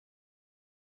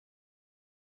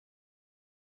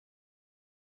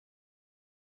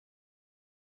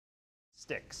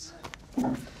Sticks.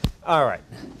 All right,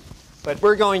 but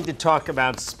we're going to talk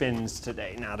about spins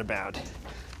today, not about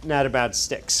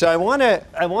sticks. So I want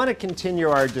to continue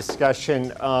our discussion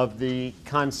of the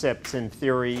concepts and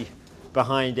theory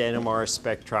behind NMR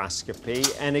spectroscopy.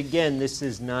 And again, this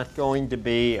is not going to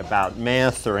be about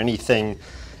math or anything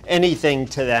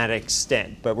to that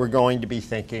extent, but we're going to be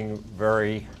thinking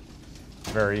very,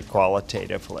 very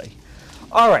qualitatively.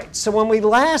 All right, so when we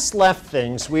last left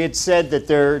things, we had said that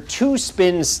there are two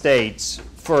spin states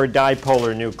for a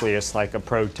dipolar nucleus like a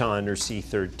proton or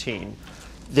C13.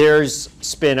 There's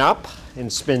spin up and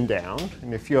spin down.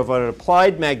 And if you have an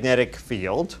applied magnetic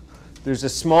field, there's a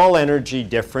small energy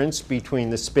difference between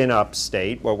the spin up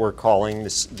state, what we're calling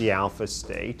the alpha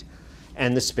state,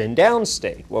 and the spin down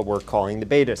state, what we're calling the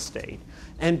beta state.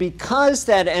 And because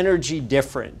that energy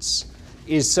difference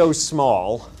is so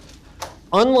small,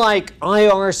 unlike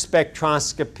IR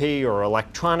spectroscopy or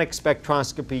electronic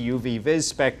spectroscopy, UV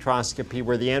vis spectroscopy,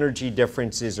 where the energy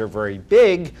differences are very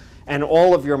big and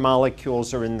all of your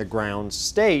molecules are in the ground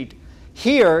state,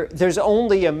 here there's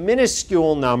only a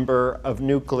minuscule number of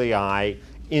nuclei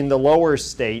in the lower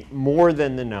state more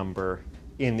than the number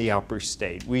in the upper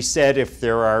state. We said if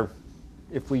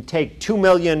we take 2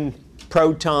 million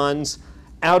protons,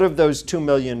 out of those 2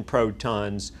 million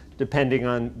protons, depending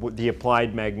on the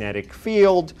applied magnetic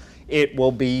field, it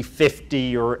will be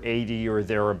 50 or 80 or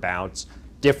thereabouts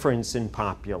difference in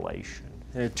population.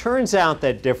 And it turns out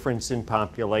that difference in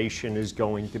population is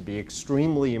going to be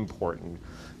extremely important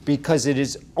because it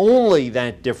is only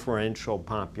that differential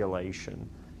population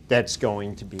that's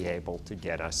going to be able to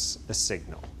get us a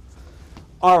signal.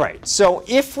 All right, so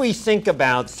if we think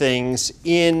about things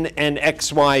in an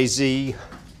XYZ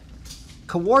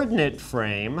coordinate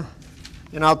frame,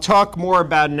 and I'll talk more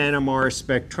about an NMR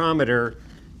spectrometer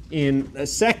in a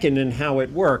second and how it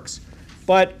works.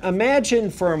 But imagine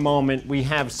for a moment we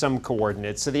have some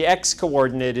coordinates. So the x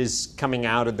coordinate is coming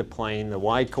out of the plane, the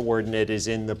y coordinate is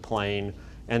in the plane,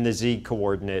 and the z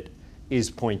coordinate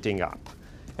is pointing up.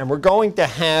 And we're going to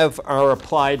have our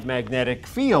applied magnetic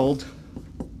field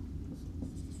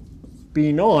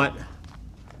B naught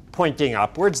pointing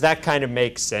upwards. That kind of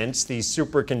makes sense. These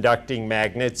superconducting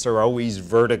magnets are always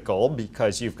vertical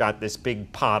because you've got this big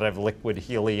pot of liquid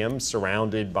helium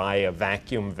surrounded by a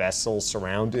vacuum vessel,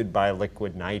 surrounded by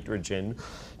liquid nitrogen,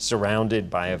 surrounded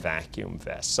by a vacuum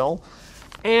vessel.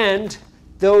 And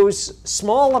those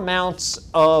small amounts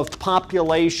of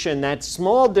population, that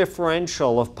small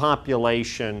differential of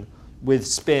population with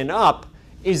spin up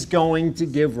is going to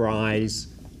give rise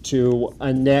to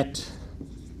a net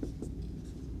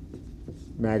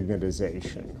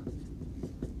magnetization.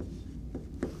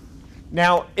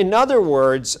 Now, in other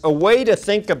words, a way to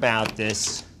think about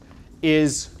this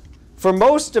is for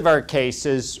most of our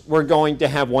cases, we're going to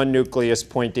have one nucleus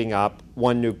pointing up,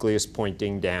 one nucleus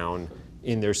pointing down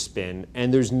in their spin,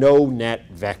 and there's no net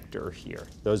vector here.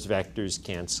 Those vectors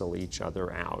cancel each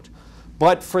other out.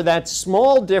 But for that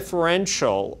small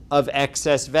differential of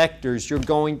excess vectors, you're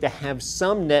going to have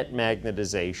some net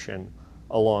magnetization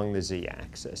along the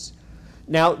z-axis.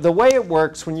 Now, the way it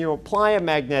works when you apply a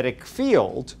magnetic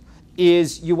field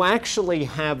is you actually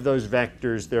have those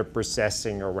vectors they're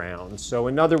processing around. So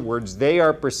in other words, they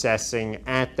are processing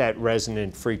at that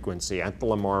resonant frequency, at the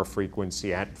Lamar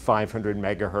frequency, at 500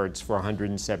 megahertz for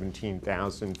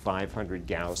 117,500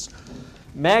 Gauss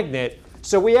magnet.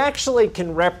 So we actually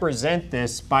can represent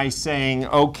this by saying,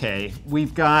 OK,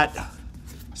 we've got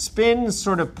spins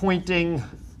sort of pointing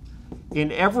in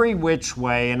every which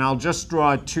way, and I'll just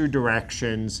draw two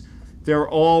directions. They're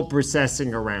all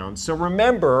processing around. So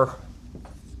remember,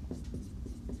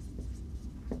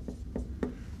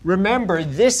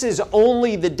 this is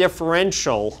only the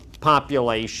differential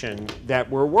population that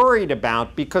we're worried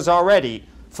about, because already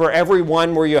for every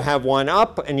one where you have one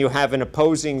up and you have an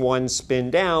opposing one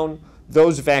spin down,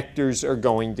 those vectors are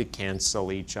going to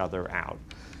cancel each other out.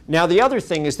 Now, the other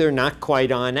thing is they're not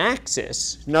quite on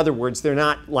axis. In other words, they're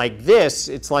not like this.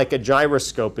 It's like a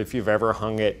gyroscope if you've ever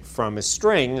hung it from a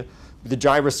string. The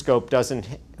gyroscope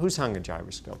doesn't, who's hung a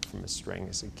gyroscope from a string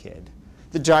as a kid?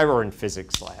 The gyro in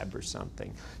physics lab or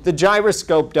something. The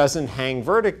gyroscope doesn't hang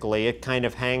vertically. It kind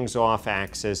of hangs off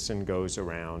axis and goes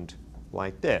around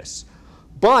like this.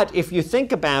 But if you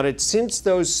think about it, since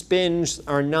those spins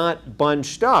are not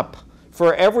bunched up,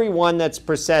 for every one that's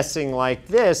processing like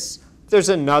this, there's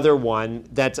another one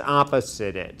that's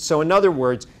opposite it. So in other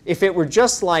words, if it were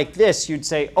just like this, you'd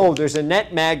say, oh, there's a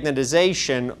net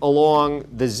magnetization along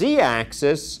the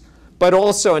z-axis, but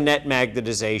also a net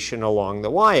magnetization along the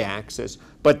y-axis.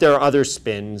 But there are other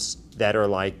spins that are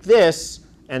like this,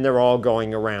 and they're all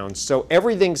going around. So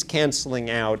everything's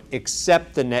canceling out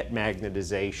except the net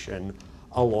magnetization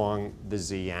along the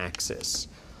z-axis.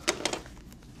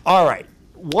 All right,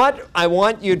 what I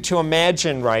want you to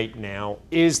imagine right now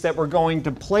is that we're going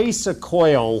to place a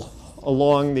coil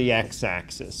along the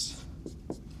x-axis.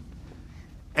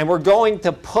 And we're going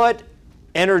to put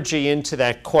energy into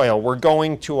that coil. We're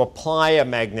going to apply a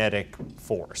magnetic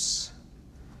force.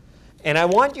 And I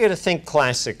want you to think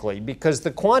classically, because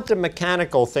the quantum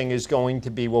mechanical thing is going to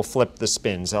be, we'll flip the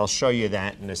spins. I'll show you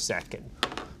that in a second.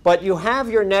 But you have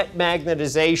your net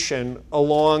magnetization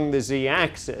along the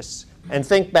z-axis. And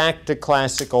think back to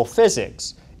classical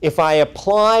physics. If I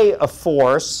apply a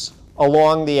force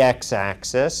along the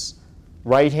x-axis,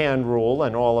 right-hand rule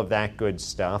and all of that good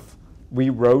stuff,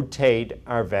 we rotate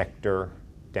our vector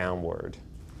downward.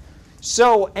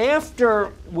 So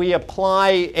after we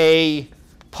apply a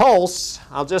pulse,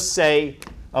 I'll just say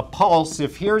a pulse,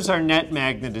 if here's our net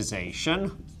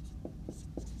magnetization,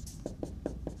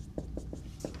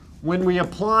 when we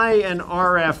apply an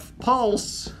RF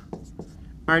pulse,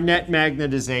 our net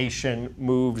magnetization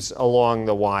moves along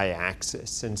the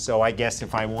y-axis. And so I guess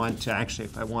if I want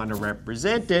to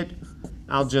represent it,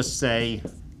 I'll just say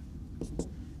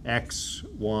x,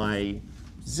 y,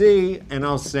 z, and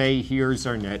I'll say here's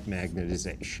our net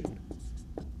magnetization.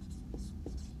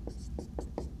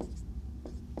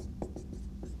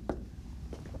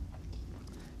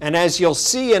 And as you'll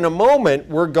see in a moment,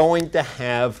 we're going to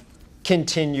have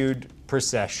continued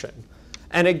precession.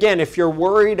 And again, if you're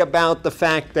worried about the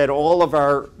fact that all of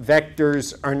our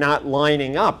vectors are not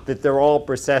lining up, that they're all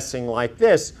precessing like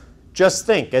this, just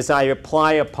think, as I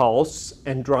apply a pulse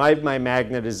and drive my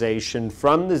magnetization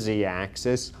from the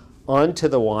z-axis onto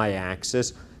the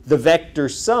y-axis, the vector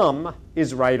sum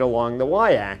is right along the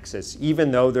y-axis.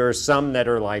 Even though there are some that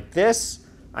are like this,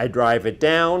 I drive it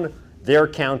down, they're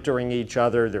countering each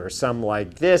other. There are some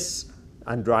like this,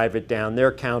 and drive it down,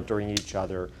 they're countering each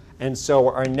other. And so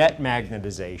our net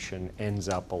magnetization ends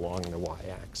up along the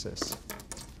y-axis.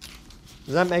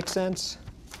 Does that make sense?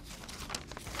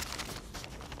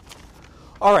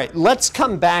 All right, let's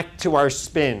come back to our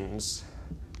spins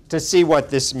to see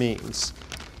what this means.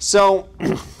 So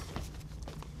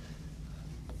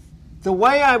the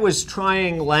way I was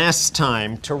trying last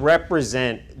time to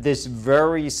represent this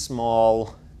very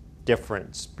small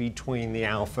difference between the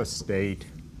alpha state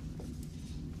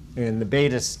and the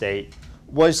beta state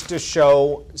was to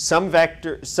show some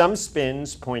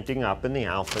spins pointing up in the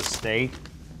alpha state,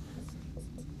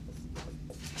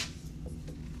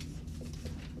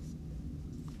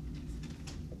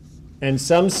 and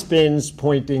some spins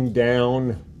pointing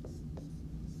down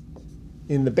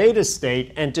in the beta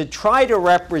state, and to try to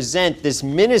represent this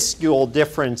minuscule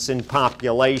difference in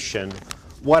population,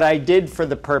 what I did for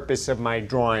the purpose of my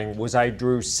drawing was I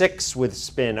drew 6 with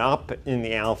spin up in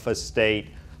the alpha state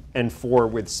and 4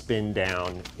 with spin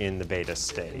down in the beta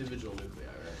state. Individual nuclei,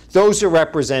 right? Those are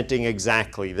representing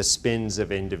exactly the spins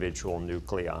of individual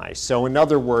nuclei. So in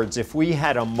other words, if we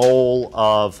had a mole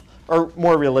of, or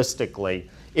more realistically,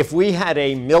 if we had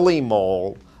a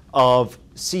millimole of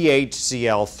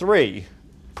CHCl3,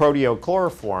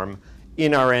 proteochloroform,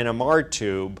 in our NMR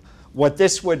tube, what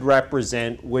this would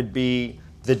represent would be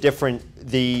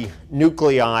the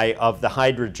nuclei of the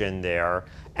hydrogen there,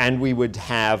 and we would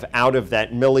have, out of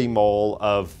that millimole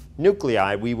of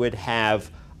nuclei, we would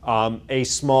have a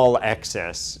small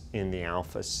excess in the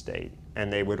alpha state,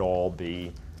 and they would all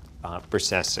be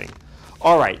precessing.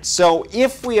 All right, so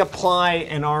if we apply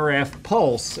an RF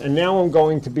pulse, and now I'm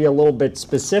going to be a little bit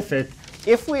specific,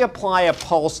 if we apply a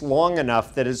pulse long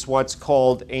enough that is what's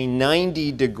called a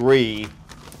 90-degree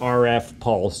RF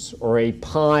pulse, or a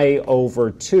pi over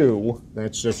 2,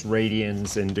 that's just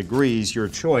radians and degrees, your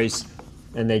choice,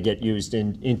 and they get used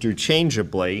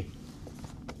interchangeably,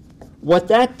 what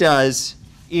that does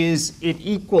is it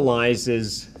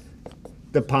equalizes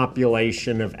the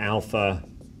population of alpha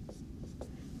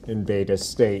and beta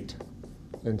state.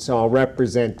 And so I'll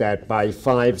represent that by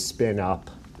 5 spin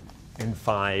up and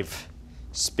 5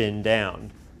 spin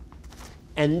down.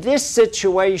 And this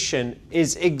situation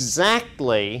is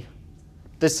exactly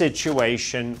the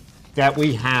situation that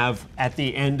we have at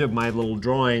the end of my little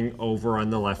drawing over on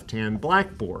the left-hand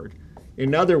blackboard.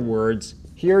 In other words,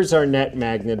 here's our net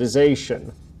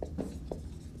magnetization.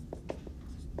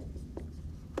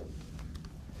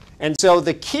 And so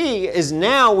the key is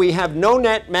now we have no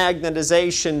net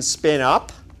magnetization spin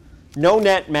up, no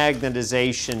net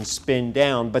magnetization spin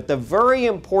down. But the very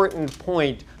important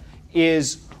point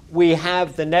is we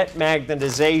have the net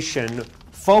magnetization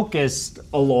focused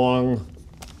along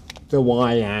the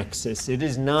y-axis. It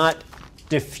is not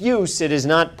diffuse, it is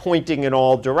not pointing in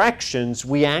all directions,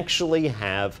 we actually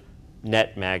have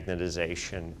net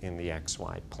magnetization in the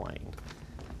xy plane.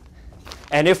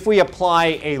 And if we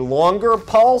apply a longer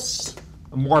pulse,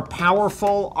 a more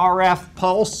powerful RF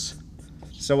pulse,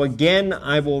 so again,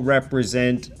 I will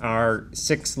represent our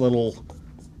 6 little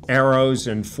arrows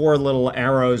and 4 little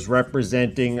arrows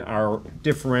representing our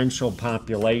differential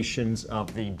populations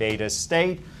of the beta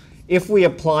state. If we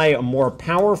apply a more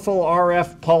powerful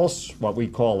RF pulse, what we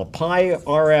call a pi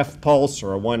RF pulse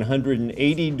or a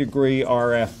 180-degree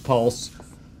RF pulse,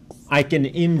 I can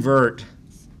invert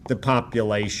the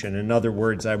population. In other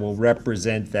words, I will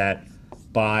represent that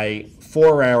by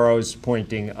 4 arrows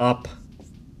pointing up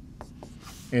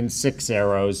and 6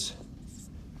 arrows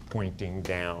pointing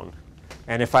down.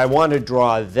 And if I want to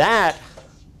draw that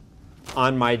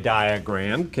on my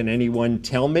diagram, can anyone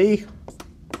tell me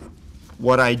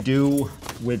what I do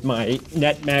with my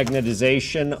net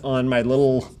magnetization on my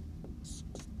little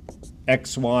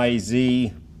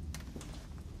XYZ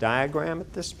diagram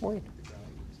at this point?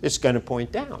 It's going to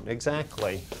point down,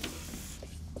 exactly.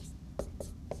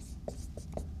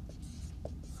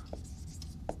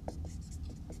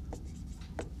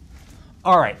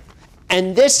 All right,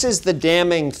 and this is the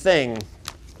damning thing,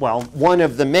 well, one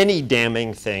of the many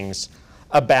damning things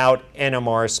about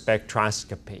NMR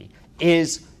spectroscopy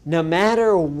is no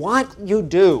matter what you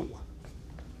do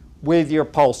with your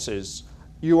pulses,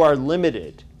 you are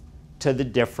limited to the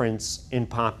difference in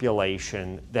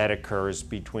population that occurs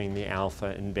between the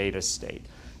alpha and beta state.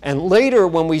 And later,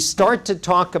 when we start to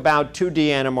talk about 2D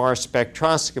NMR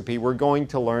spectroscopy, we're going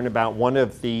to learn about one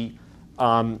of the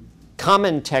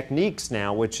common techniques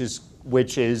now, which is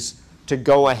to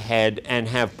go ahead and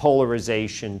have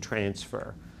polarization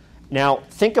transfer. Now,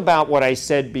 think about what I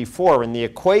said before in the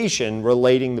equation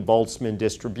relating the Boltzmann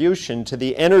distribution to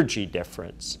the energy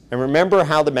difference. And remember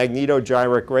how the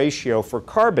magnetogyric ratio for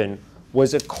carbon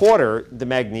was 1/4 the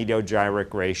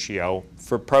magnetogyric ratio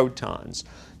for protons.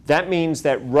 That means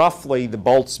that roughly the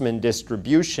Boltzmann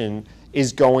distribution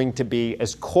is going to be a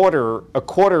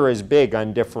quarter as big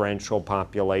on differential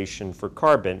population for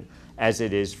carbon as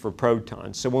it is for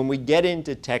protons. So when we get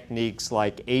into techniques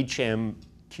like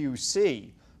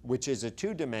HMQC, which is a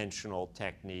 2-dimensional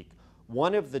technique,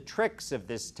 one of the tricks of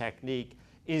this technique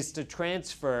is to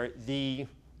transfer the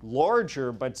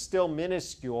larger but still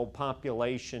minuscule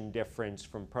population difference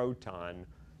from proton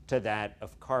to that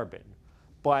of carbon.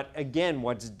 But again,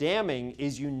 what's damning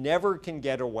is you never can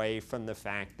get away from the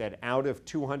fact that out of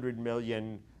 2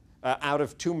 million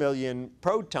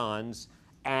protons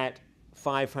at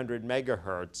 500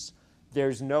 megahertz,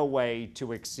 there's no way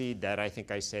to exceed that. I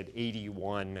think I said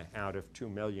 81 out of 2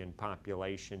 million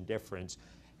population difference,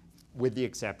 with the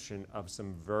exception of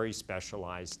some very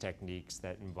specialized techniques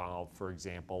that involve, for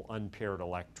example, unpaired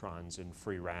electrons and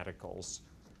free radicals,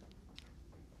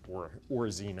 or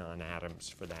xenon atoms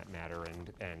for that matter,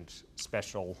 and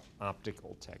special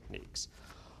optical techniques.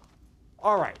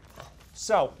 All right,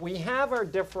 so we have our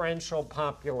differential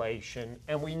population,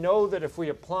 and we know that if we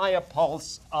apply a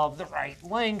pulse of the right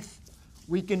length,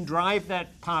 we can drive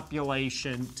that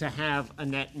population to have a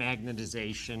net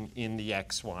magnetization in the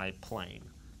XY plane.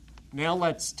 Now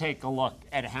let's take a look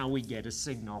at how we get a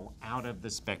signal out of the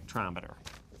spectrometer.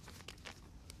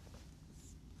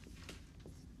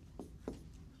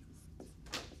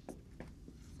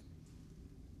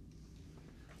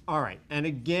 All right, and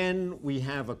again, we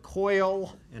have a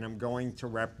coil, and I'm going to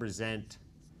represent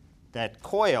that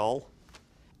coil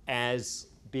as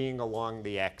being along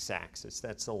the x-axis.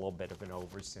 That's a little bit of an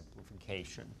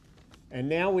oversimplification. And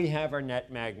now we have our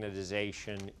net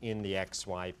magnetization in the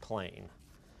xy plane.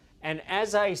 And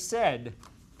as I said,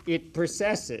 it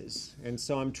precesses. And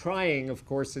so I'm trying, of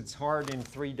course, it's hard in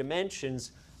 3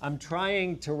 dimensions. I'm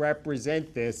trying to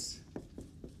represent this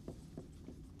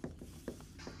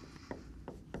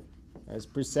as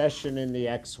precession in the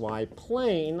xy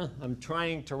plane. I'm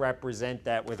trying to represent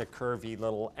that with a curvy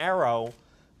little arrow.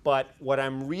 But what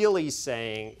I'm really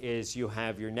saying is you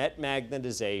have your net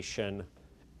magnetization,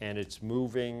 and it's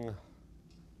moving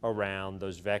around.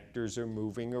 Those vectors are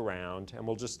moving around. And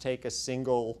we'll just take a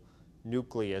single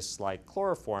nucleus like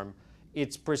chloroform.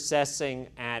 It's precessing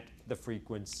at the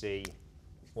frequency,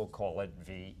 we'll call it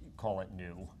V, call it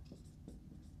nu.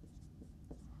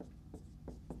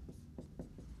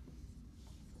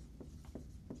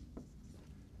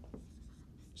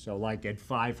 So like at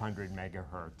 500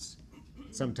 megahertz.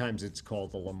 Sometimes it's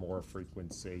called the Lamour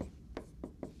frequency.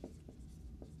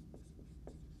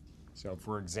 So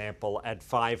for example, at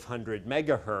 500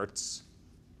 megahertz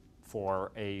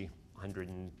for a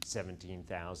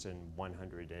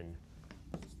 117,100 and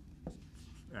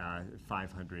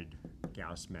 500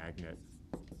 Gauss magnet.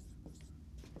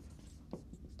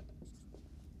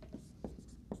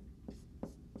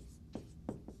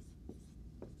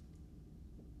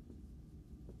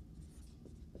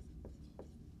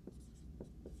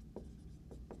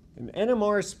 And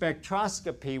NMR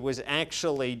spectroscopy was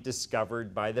actually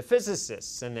discovered by the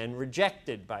physicists and then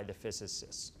rejected by the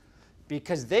physicists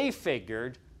because they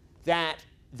figured that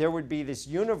there would be this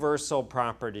universal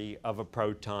property of a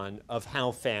proton of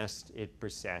how fast it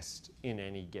precessed in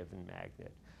any given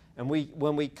magnet. And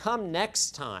when we come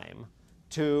next time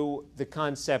to the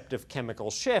concept of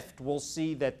chemical shift, we'll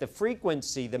see that the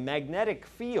frequency, the magnetic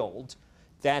field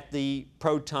that the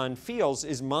proton feels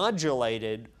is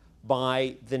modulated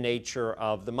by the nature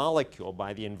of the molecule,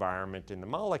 by the environment in the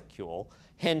molecule.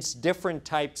 Hence, different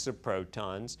types of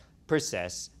protons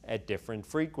precess at different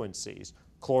frequencies.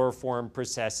 Chloroform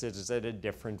precesses at a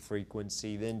different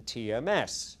frequency than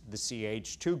TMS. The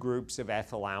CH2 groups of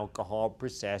ethyl alcohol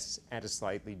precess at a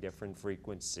slightly different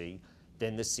frequency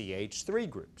than the CH3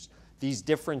 groups. These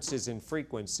differences in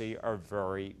frequency are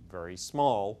very, very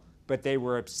small, but they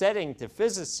were upsetting to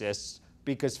physicists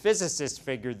because physicists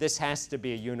figured this has to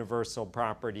be a universal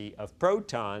property of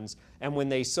protons, and when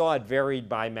they saw it varied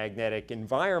by magnetic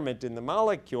environment in the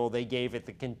molecule, they gave it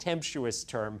the contemptuous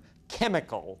term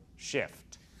chemical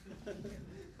shift.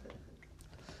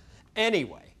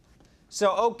 Anyway,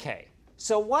 so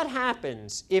what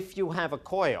happens if you have a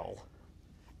coil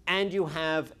and you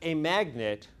have a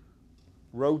magnet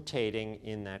rotating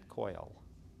in that coil?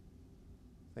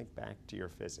 Think back to your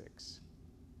physics.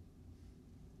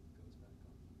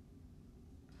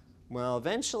 Well,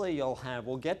 eventually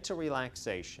we'll get to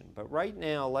relaxation, but right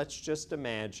now let's just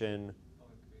imagine.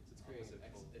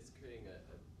 It's creating a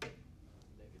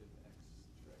negative X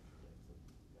direction,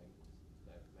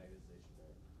 magnetization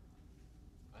there.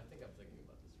 I think I'm thinking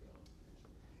about this wrong.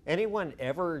 Anyone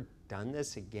ever done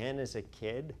this again as a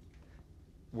kid,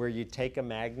 where you take a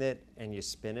magnet and you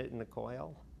spin it in a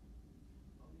coil?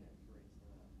 Oh yeah, it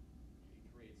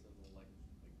creates an electric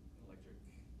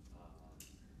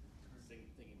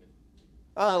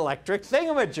Electric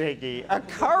thingamajiggy, a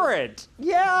current.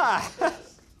 Yeah.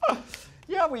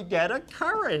 Yeah, we get a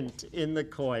current in the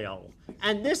coil.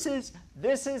 And this is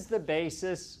the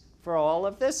basis for all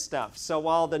of this stuff. So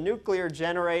while the nuclear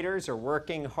generators are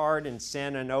working hard in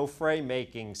San Onofre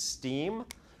making steam,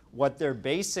 what they're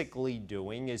basically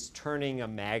doing is turning a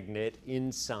magnet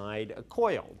inside a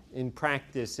coil. In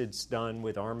practice, it's done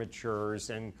with armatures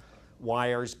and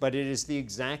wires, but it is the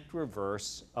exact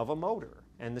reverse of a motor.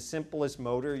 And the simplest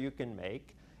motor you can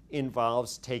make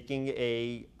involves taking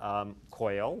a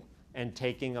coil and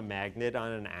taking a magnet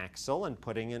on an axle and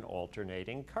putting an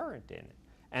alternating current in it.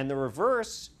 And the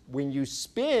reverse, when you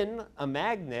spin a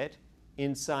magnet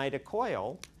inside a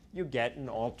coil, you get an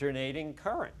alternating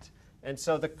current. And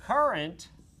so the current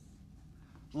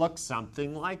looks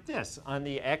something like this. On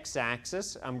the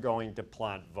x-axis, I'm going to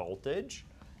plot voltage.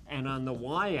 And on the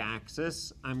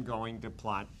y-axis, I'm going to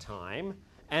plot time.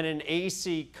 And an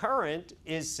AC current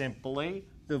is simply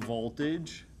the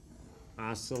voltage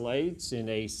oscillates in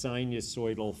a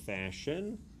sinusoidal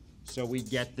fashion. So we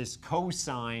get this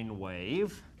cosine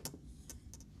wave,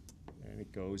 and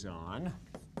it goes on.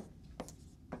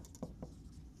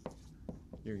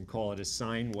 You can call it a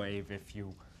sine wave if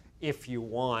you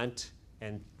want.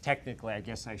 And technically, I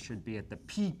guess I should be at the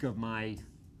peak of my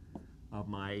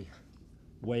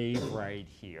wave right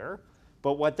here.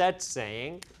 But what that's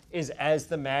saying is as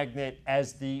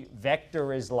the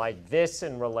vector is like this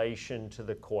in relation to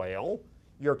the coil,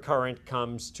 your voltage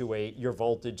comes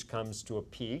to a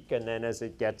peak, and then as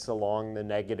it gets along the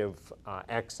negative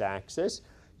x-axis,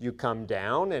 you come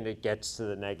down and it gets to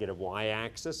the negative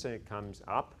y-axis and it comes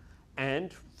up.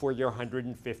 And for your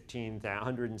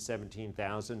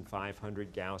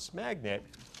 117,500 Gauss magnet,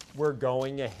 we're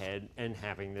going ahead and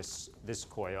having this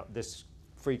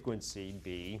frequency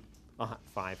be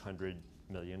 500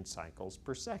 million cycles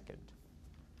per second.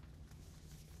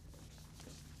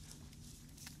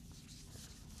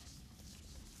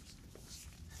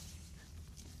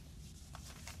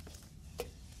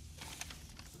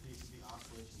 The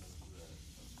oscillation of the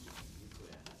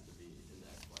nuclei has to be in the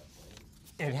XY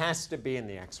plane? It has to be in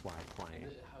the XY plane.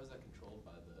 How is that controlled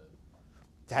by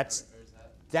the...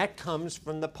 That comes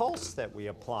from the pulse that we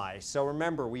apply. So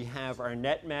remember, we have our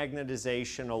net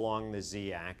magnetization along the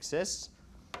z-axis.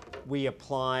 We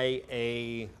apply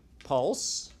a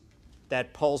pulse.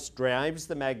 That pulse drives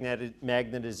the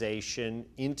magnetization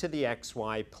into the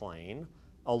xy plane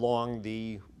along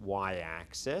the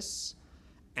y-axis,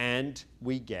 and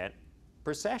we get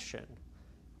precession.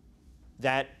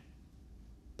 That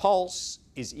pulse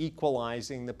is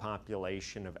equalizing the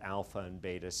population of alpha and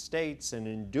beta states, and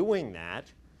in doing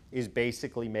that is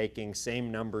basically making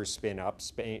same number spin up,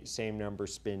 same number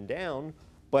spin down,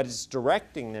 but it's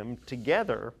directing them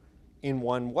together in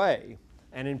one way.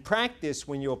 And in practice,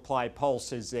 when you apply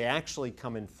pulses, they actually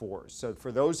come in fours. So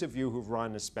for those of you who've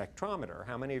run a spectrometer,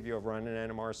 how many of you have run an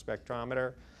NMR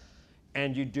spectrometer?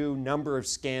 And you do number of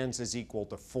scans is equal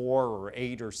to 4 or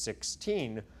 8 or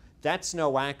 16, that's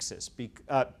no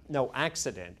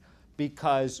accident,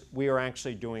 because we are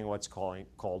actually doing what's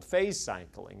called phase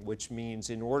cycling, which means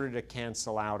in order to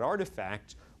cancel out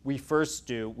artifacts, we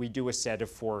do a set of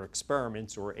 4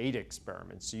 experiments or 8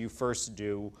 experiments. So you first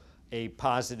do a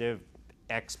positive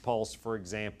X pulse, for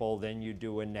example, then you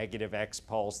do a negative X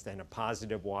pulse, then a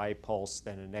positive Y pulse,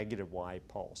 then a negative Y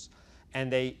pulse.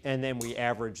 And then we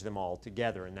average them all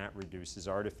together, and that reduces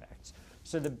artifacts.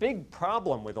 So the big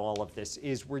problem with all of this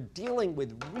is we're dealing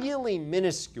with really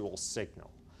minuscule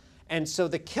signal. And so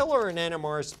the killer in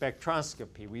NMR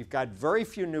spectroscopy, we've got very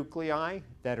few nuclei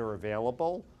that are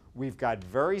available. We've got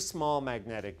very small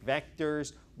magnetic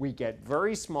vectors. We get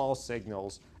very small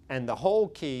signals. And the whole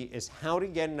key is how to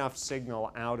get enough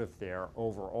signal out of there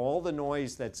over all the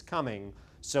noise that's coming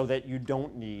so that you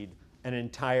don't need an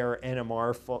entire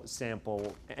NMR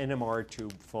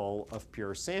tube full of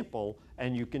pure sample,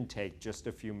 and you can take just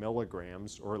a few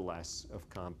milligrams or less of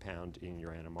compound in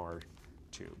your NMR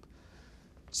tube.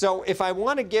 So if I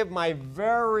want to give my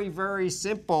very, very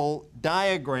simple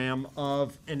diagram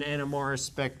of an NMR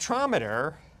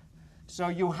spectrometer, so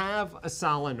you have a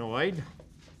solenoid.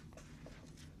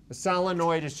 A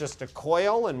solenoid is just a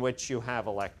coil in which you have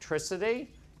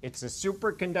electricity. It's a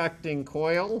superconducting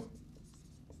coil.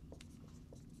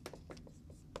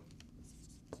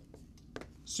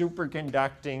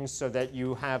 Superconducting so that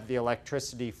you have the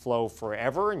electricity flow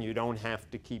forever and you don't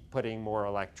have to keep putting more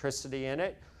electricity in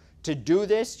it. To do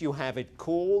this, you have it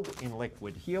cooled in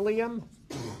liquid helium.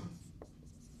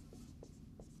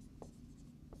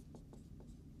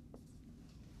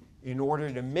 In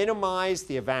order to minimize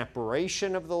the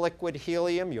evaporation of the liquid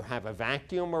helium, you have a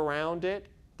vacuum around it.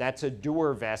 That's a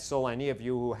Dewar vessel. Any of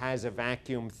you who has a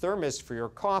vacuum thermos for your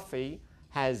coffee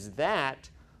has that.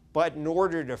 But in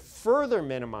order to further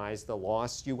minimize the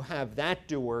loss, you have that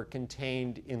Dewar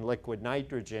contained in liquid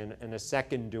nitrogen and a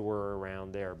second Dewar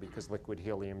around there because liquid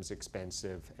helium is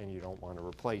expensive and you don't want to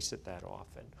replace it that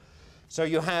often. So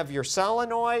you have your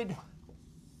solenoid,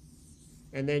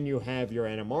 and then you have your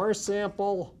NMR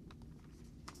sample.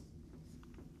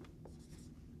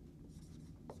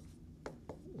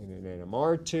 In an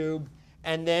NMR tube,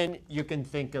 and then you can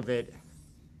think of it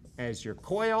as your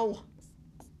coil.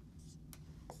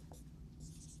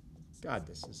 God,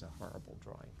 this is a horrible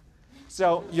drawing.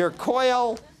 So your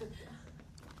coil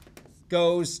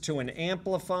goes to an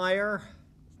amplifier.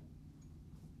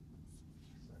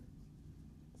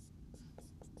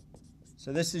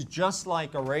 So this is just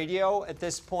like a radio at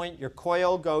this point. Your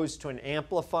coil goes to an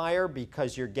amplifier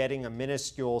because you're getting a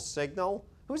minuscule signal.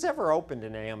 Who's ever opened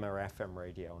an AM or FM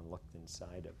radio and looked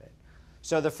inside of it?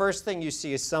 So the first thing you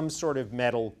see is some sort of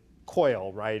metal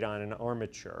coil, right, on an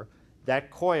armature.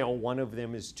 That coil, one of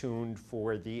them is tuned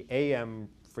for the AM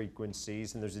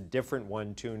frequencies, and there's a different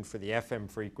one tuned for the FM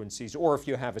frequencies. Or if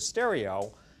you have a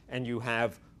stereo and you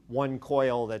have one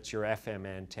coil that's your FM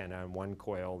antenna and one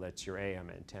coil that's your AM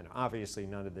antenna. Obviously,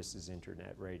 none of this is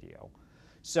internet radio.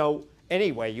 So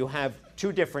anyway, you have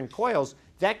 2 different coils.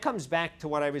 That comes back to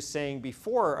what I was saying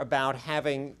before about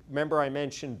having, remember I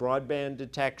mentioned broadband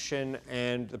detection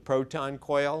and the proton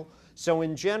coil? So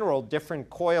in general, different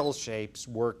coil shapes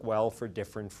work well for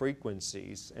different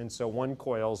frequencies. And so one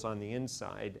coil's on the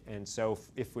inside. And so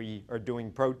if we are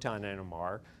doing proton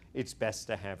NMR, it's best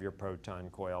to have your proton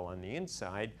coil on the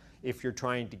inside. If you're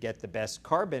trying to get the best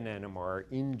carbon NMR,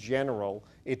 in general,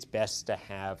 it's best to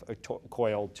have a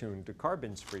coil tuned to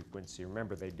carbon's frequency.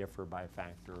 Remember, they differ by a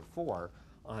factor of 4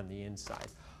 on the inside.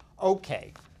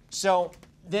 Okay, so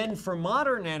then for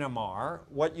modern NMR,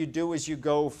 what you do is you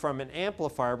go from an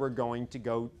amplifier, we're going to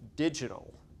go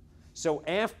digital. So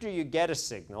after you get a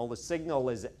signal, the signal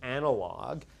is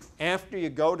analog. After you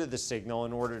go to the signal,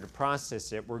 in order to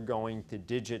process it, we're going to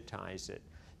digitize it.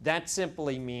 That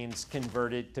simply means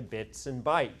convert it to bits and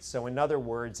bytes. So in other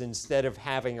words, instead of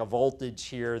having a voltage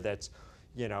here that's,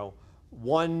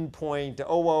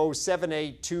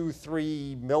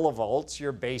 1.007823 millivolts,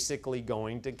 you're basically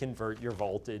going to convert your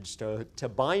voltage to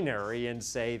binary and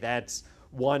say that's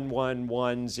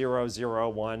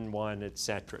 1110011,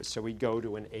 etc. So we go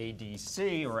to an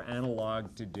ADC, or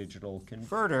analog to digital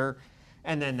converter,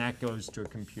 and then that goes to a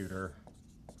computer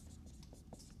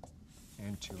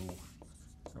and to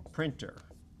a printer.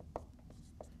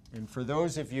 And for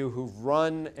those of you who've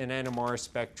run an NMR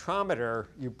spectrometer,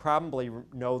 you probably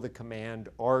know the command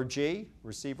RG,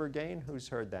 receiver gain. Who's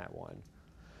heard that one?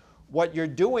 What you're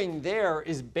doing there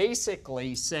is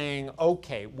basically saying,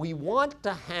 OK, we want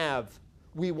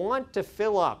to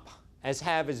fill up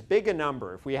have as big a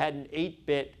number. If we had an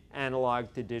 8-bit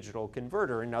analog to digital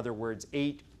converter, in other words,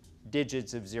 8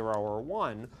 digits of 0 or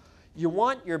 1, you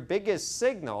want your biggest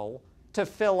signal to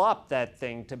fill up that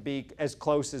thing to be as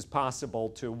close as possible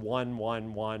to 1,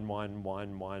 1, 1, 1,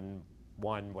 1, 1,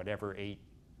 1, whatever 8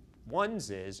 ones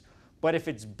is. But if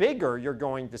it's bigger, you're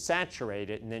going to saturate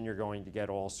it, and then you're going to get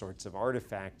all sorts of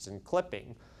artifacts and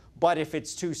clipping. But if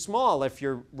it's too small, if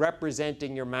you're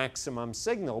representing your maximum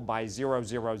signal by 0,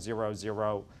 0, 0,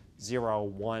 0, 0,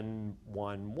 1,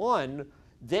 1, 1,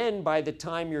 then by the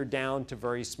time you're down to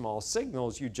very small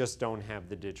signals, you just don't have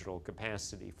the digital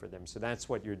capacity for them. So that's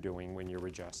what you're doing when you're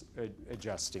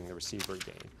adjusting the receiver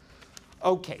gain.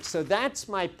 OK, so that's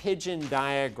my pigeon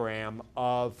diagram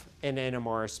of an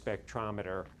NMR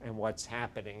spectrometer and what's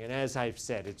happening. And as I've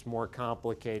said, it's more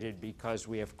complicated because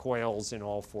we have coils in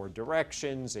all 4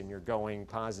 directions, and you're going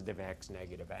positive X,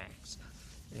 negative X,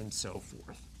 and so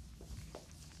forth.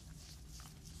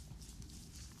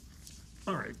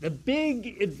 All right, the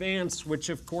big advance, which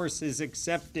of course is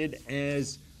accepted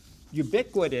as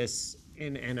ubiquitous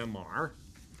in NMR,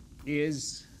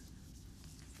 is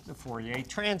the Fourier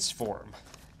transform.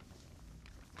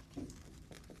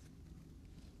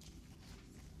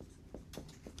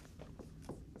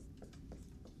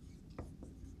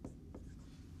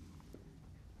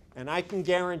 And I can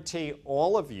guarantee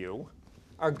all of you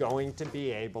are going to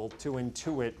be able to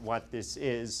intuit what this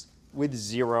is with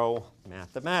zero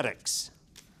mathematics.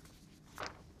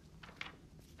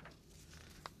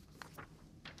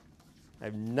 I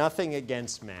have nothing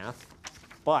against math,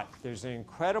 but there's an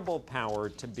incredible power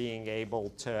to being able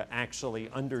to actually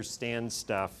understand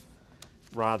stuff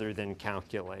rather than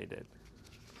calculate it.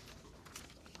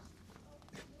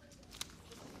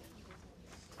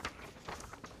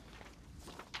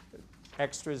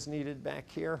 Extras needed back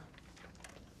here?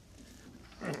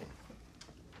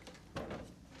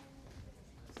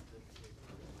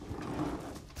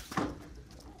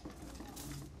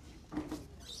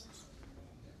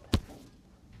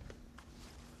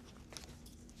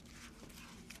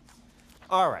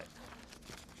 All right.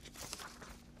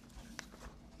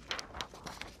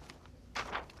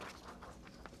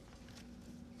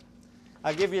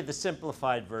 I'll give you the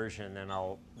simplified version, and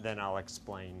then I'll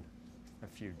explain a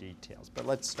few details. But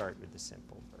let's start with the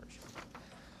simple version.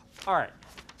 All right.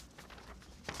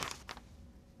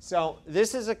 So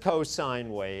this is a cosine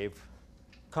wave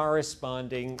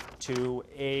corresponding to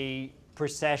a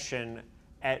precession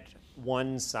at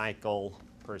 1 cycle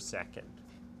per second.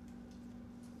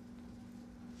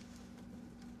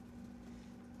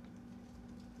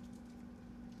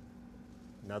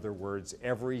 In other words,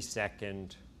 every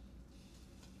second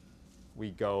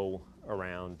we go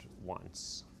around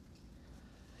once.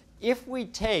 If we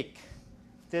take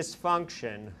this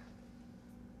function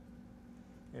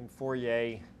and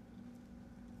Fourier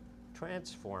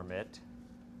transform it,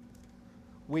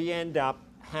 we end up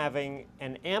having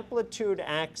an amplitude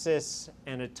axis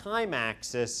and a time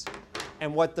axis.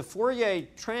 And what the Fourier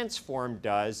transform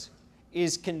does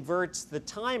is converts the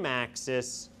time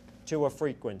axis to a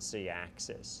frequency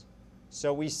axis.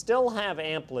 So we still have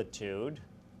amplitude.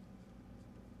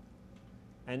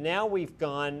 And now we've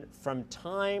gone from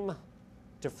time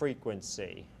to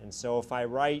frequency. And so if I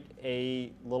write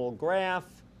a little graph,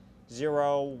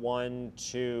 0, 1,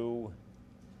 2,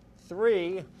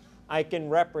 3, I can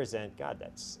represent, God,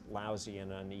 that's lousy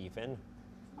and uneven.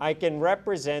 I can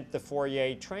represent the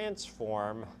Fourier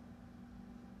transform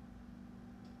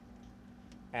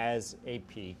as a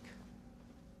peak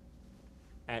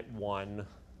at 1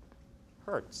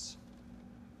 hertz,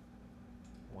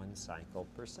 1 cycle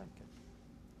per second.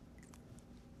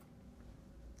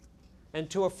 And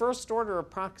to a first-order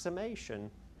approximation,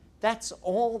 that's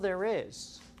all there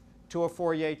is to a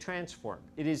Fourier transform.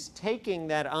 It is taking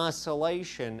that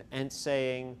oscillation and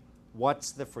saying,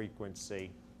 what's the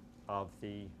frequency of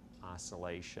the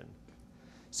oscillation?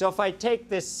 So if I take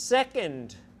this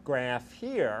second graph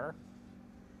here,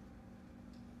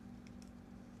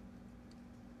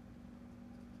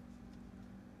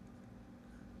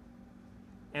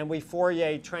 and we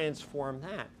Fourier transform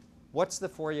that, what's the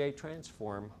Fourier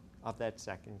transform of that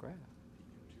second graph?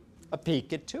 A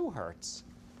peak at 2 hertz.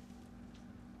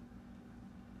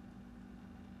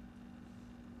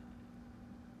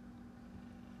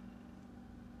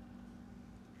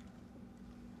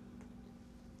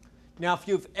 Now, if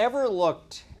you've ever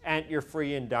looked at your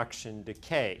free induction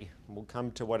decay, we'll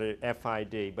come to what a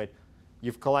FID, but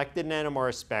you've collected an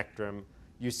NMR spectrum,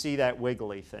 you see that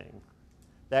wiggly thing.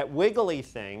 That wiggly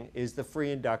thing is the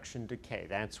free induction decay.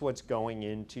 That's what's going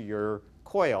into your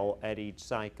coil at each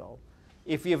cycle.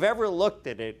 If you've ever looked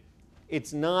at it,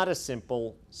 it's not a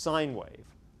simple sine wave.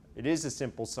 It is a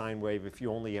simple sine wave if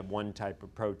you only have one type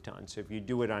of proton. So if you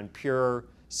do it on pure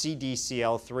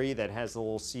CdCl3 that has a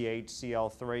little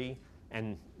CHCl3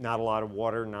 and not a lot of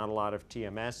water, not a lot of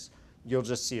TMS, you'll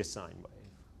just see a sine wave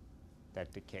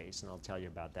that decays, and I'll tell you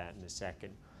about that in a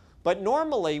second. But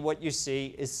normally what you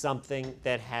see is something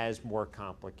that has more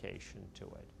complication to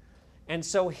it. And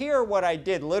so here what I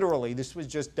did literally, this was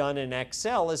just done in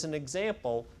Excel as an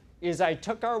example, is I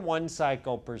took our 1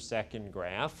 cycle per second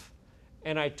graph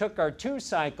and I took our 2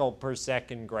 cycle per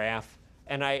second graph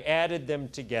and I added them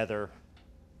together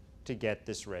to get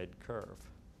this red curve.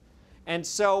 And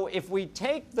so if we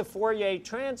take the Fourier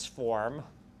transform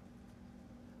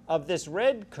of this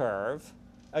red curve,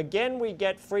 again we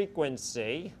get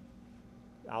frequency.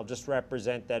 I'll just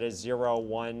represent that as 0,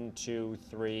 1, 2,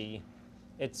 3,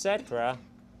 etc.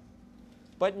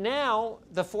 But now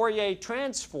the Fourier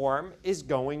transform is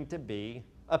going to be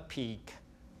a peak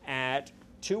at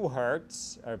 2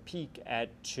 hertz, or peak at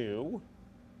 2,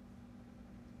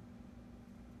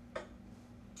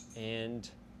 and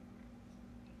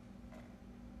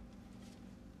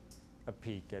a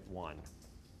peak at 1.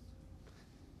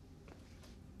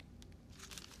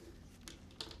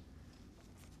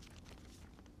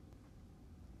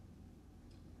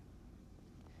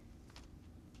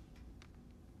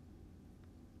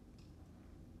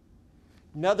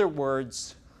 In other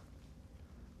words,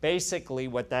 basically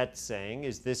what that's saying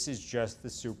is this is just the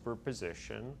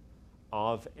superposition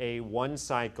of a 1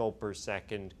 cycle per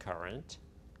second current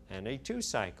and a 2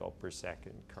 cycle per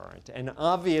second current. And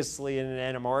obviously in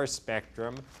an NMR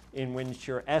spectrum in which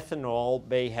your ethanol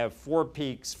may have 4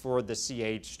 peaks for the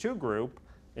CH2 group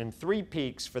and 3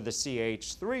 peaks for the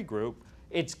CH3 group,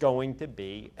 it's going to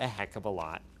be a heck of a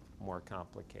lot more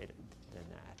complicated than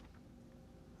that.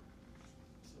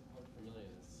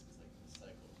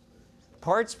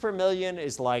 Parts per million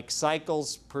is like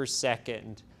cycles per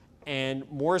second. And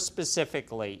more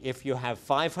specifically, if you have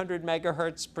 500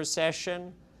 megahertz per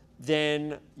session,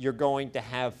 then you're going to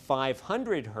have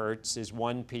 500 hertz is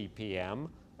 1 ppm,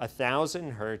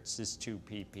 1,000 hertz is 2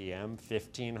 ppm,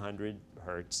 1,500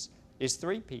 hertz is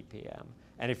 3 ppm.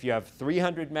 And if you have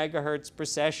 300 megahertz per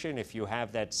session, if you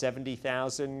have that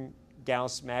 70,000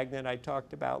 Gauss magnet I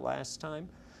talked about last time,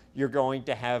 you're going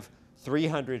to have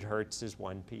 300 hertz is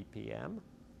 1 ppm,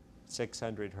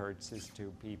 600 hertz is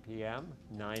 2 ppm,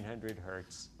 900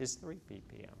 hertz is 3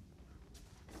 ppm.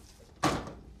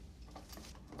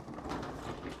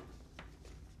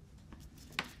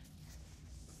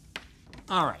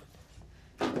 All right.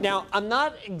 Now, I'm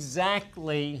not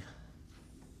exactly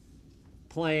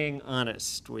playing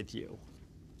honest with you.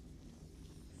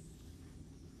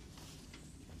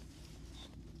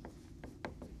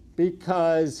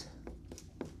 Because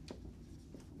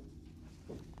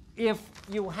if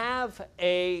you have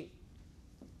a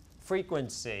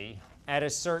frequency at a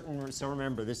certain, so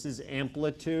remember, this is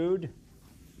amplitude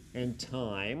and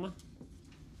time,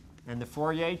 and the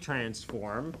Fourier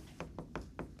transform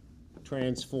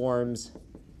transforms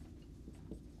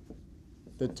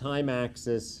the time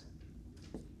axis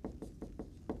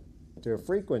to a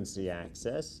frequency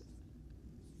axis.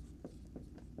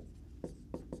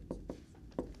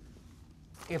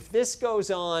 If this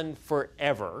goes on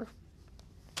forever,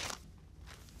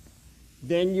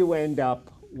 then you end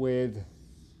up with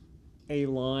a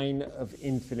line of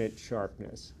infinite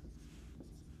sharpness.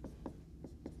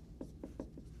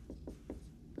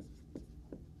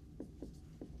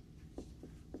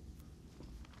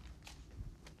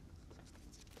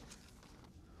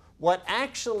 What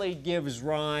actually gives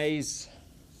rise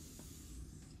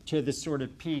to the sort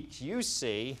of peaks you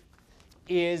see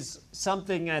is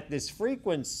something at this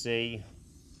frequency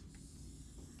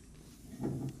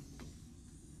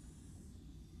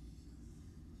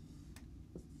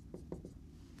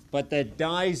but that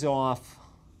dies off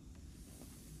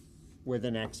with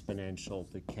an exponential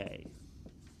decay.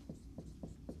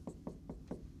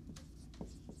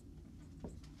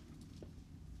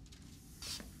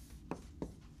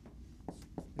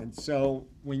 And so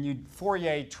when you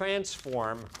Fourier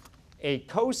transform a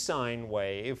cosine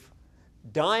wave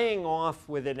dying off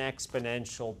with an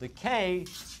exponential decay,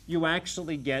 you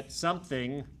actually get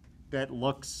something that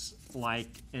looks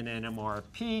like an NMR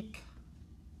peak.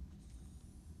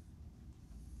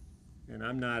 And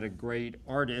I'm not a great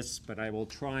artist, but I will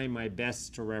try my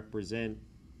best to represent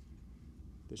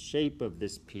the shape of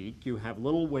this peak. You have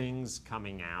little wings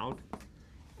coming out,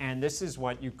 and this is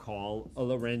what you call a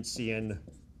Lorentzian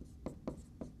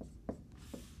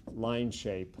line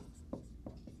shape.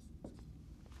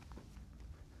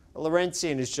 A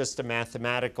Lorentzian is just a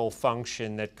mathematical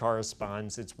function that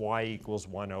corresponds. It's y equals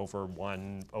 1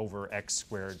 over x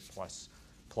squared plus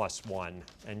 1.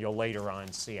 And you'll later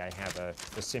on see I have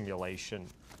a simulation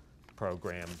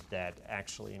program that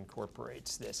actually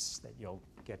incorporates this that you'll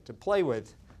get to play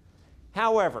with.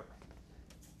 However,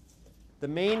 the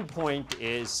main point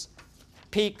is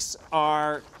peaks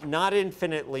are not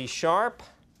infinitely sharp,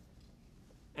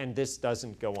 and this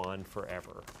doesn't go on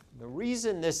forever. The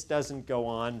reason this doesn't go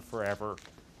on forever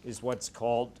is what's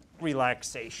called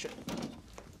relaxation.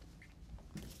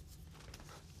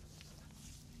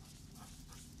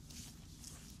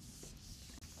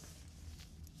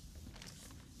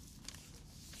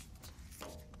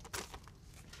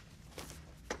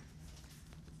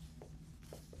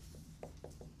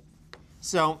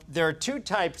 So there are two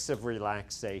types of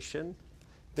relaxation.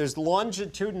 There's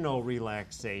longitudinal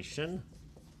relaxation,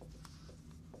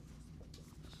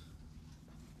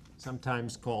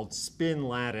 sometimes called spin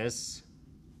lattice.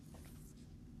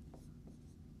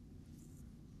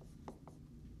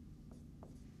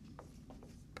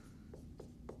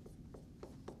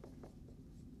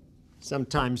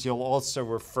 Sometimes you'll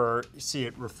also see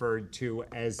it referred to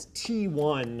as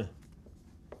T1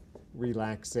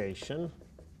 relaxation.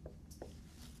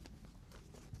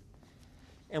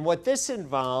 And what this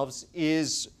involves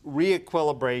is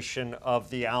re-equilibration of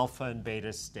the alpha and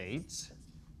beta states.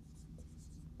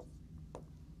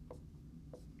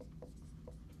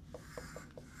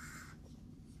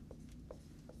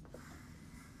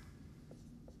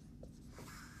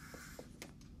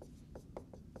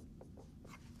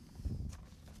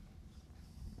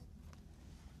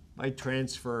 By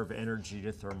transfer of energy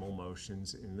to thermal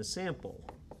motions in the sample.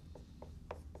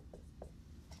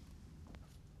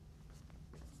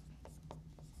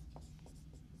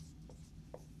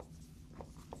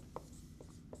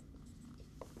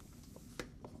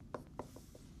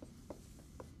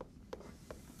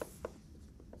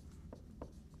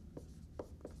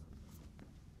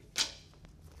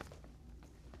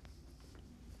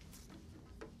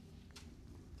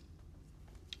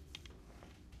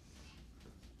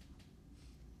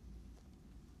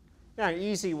 Now, an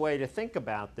easy way to think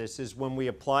about this is when we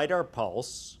applied our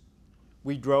pulse,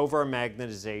 we drove our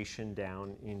magnetization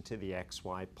down into the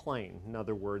xy plane. In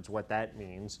other words, what that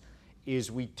means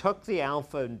is we took the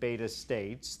alpha and beta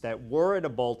states that were at a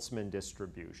Boltzmann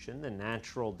distribution, the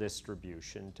natural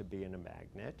distribution to be in a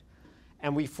magnet,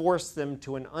 and we forced them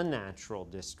to an unnatural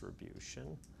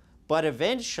distribution. But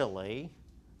eventually,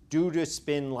 due to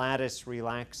spin lattice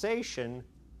relaxation,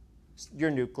 your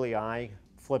nuclei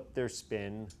flip their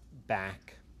spin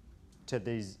back to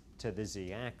the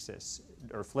z-axis,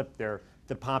 or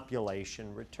the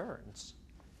population returns.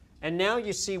 And now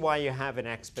you see why you have an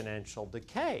exponential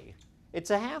decay. It's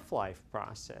a half-life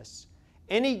process.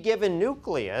 Any given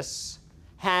nucleus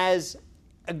has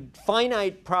a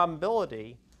finite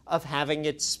probability of having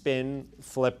its spin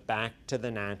flip back to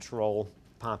the natural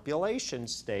population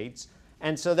states.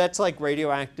 And so that's like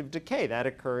radioactive decay. That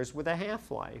occurs with a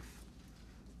half-life.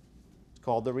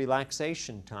 Called the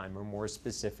relaxation time, or more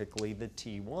specifically, the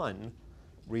T1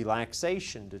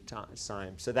 relaxation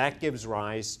time. So that gives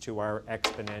rise to our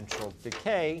exponential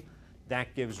decay.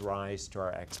 That gives rise to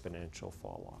our exponential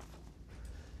fall off.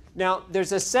 Now,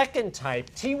 there's a second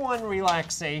type. T1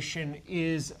 relaxation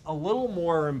is a little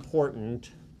more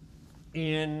important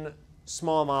in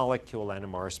small molecule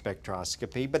NMR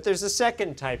spectroscopy, but there's a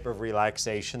second type of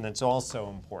relaxation that's also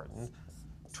important,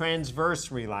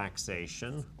 transverse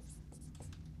relaxation,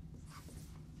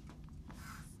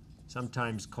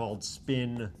 sometimes called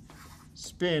spin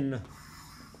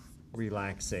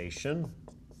relaxation,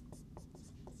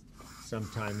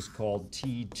 sometimes called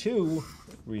T2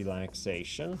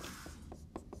 relaxation.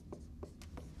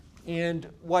 And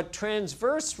what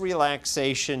transverse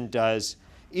relaxation does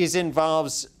is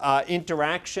involves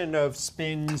interaction of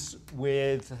spins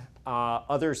with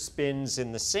other spins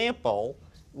in the sample,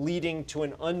 leading to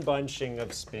an unbunching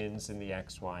of spins in the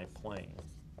xy plane.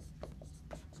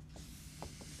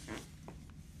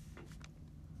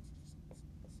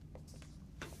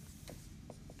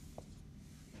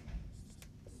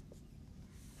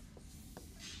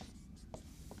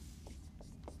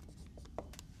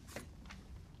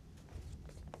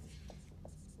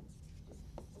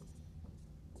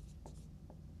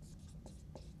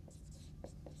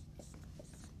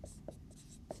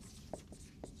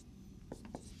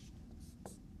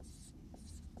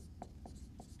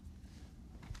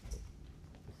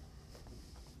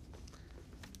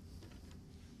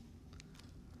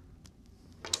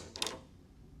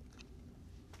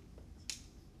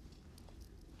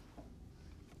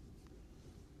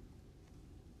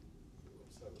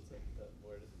 what's that?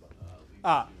 Where does it lead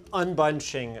to?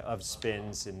 Unbunching of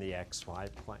spins in the XY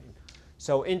plane.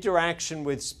 So interaction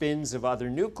with spins of other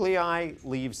nuclei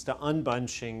leads to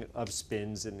unbunching of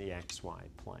spins in the XY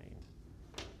plane.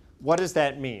 What does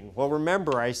that mean? Well,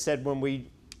 remember I said when we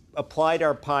applied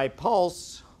our pi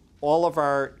pulse, all of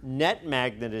our net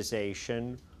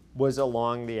magnetization was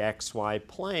along the XY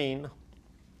plane,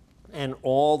 and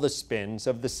all the spins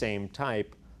of the same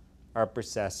type are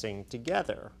precessing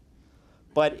together.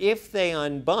 But if they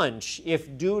unbunch,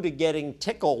 if due to getting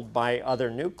tickled by other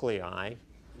nuclei,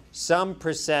 some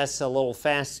precess a little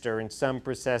faster and some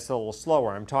precess a little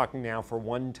slower. I'm talking now for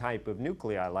one type of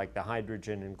nuclei, like the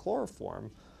hydrogen and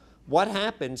chloroform. What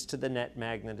happens to the net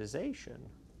magnetization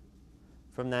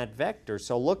from that vector?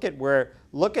 So look at the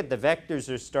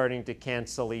vectors are starting to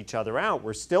cancel each other out.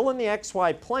 We're still in the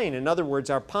XY plane. In other words,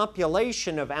 our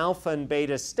population of alpha and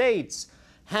beta states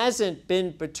hasn't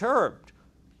been perturbed.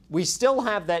 We still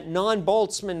have that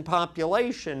non-Boltzmann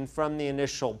population from the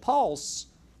initial pulse,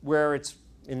 where it's,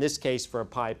 in this case for a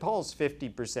pi pulse,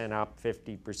 50% up,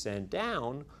 50%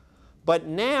 down. But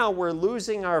now we're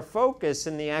losing our focus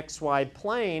in the XY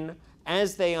plane.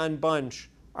 As they unbunch,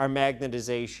 our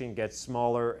magnetization gets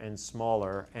smaller and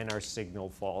smaller, and our signal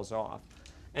falls off.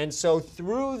 And so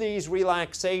through these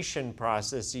relaxation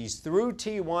processes, through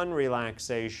T1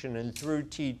 relaxation and through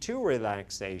T2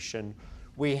 relaxation,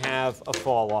 we have a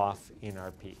fall off in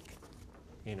our peak,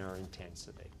 in our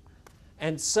intensity.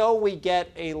 And so we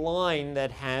get a line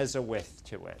that has a width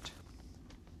to it.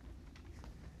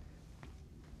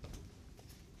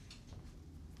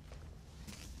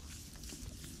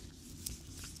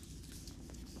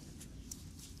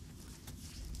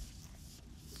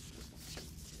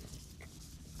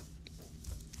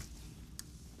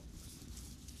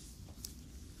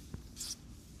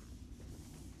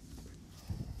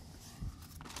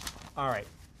 All right.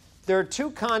 There are two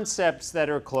concepts that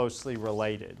are closely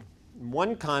related.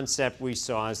 One concept we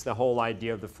saw is the whole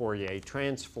idea of the Fourier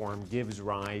transform gives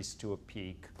rise to a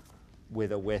peak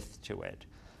with a width to it.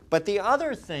 But the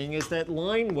other thing is that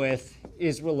line width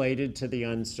is related to the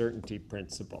uncertainty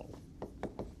principle.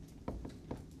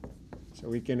 So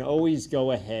we can always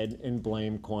go ahead and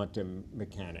blame quantum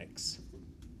mechanics.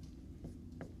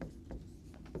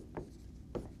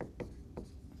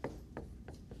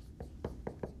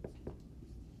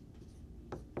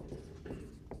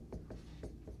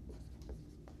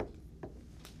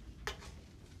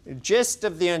 The gist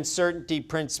of the uncertainty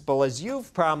principle, as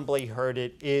you've probably heard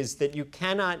it, is that you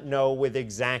cannot know with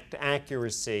exact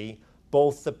accuracy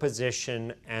both the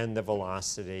position and the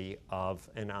velocity of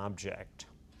an object.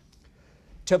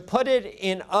 To put it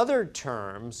in other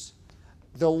terms,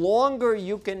 the longer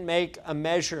you can make a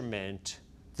measurement,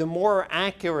 the more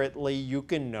accurately you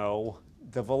can know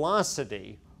the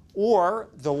velocity. Or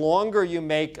the longer you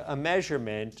make a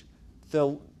measurement,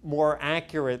 the more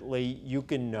accurately you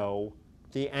can know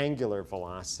the angular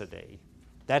velocity.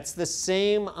 That's the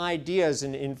same idea as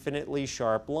an infinitely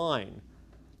sharp line.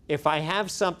 If I have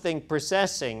something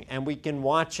precessing and we can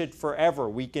watch it forever,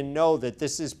 we can know that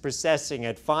this is precessing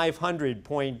at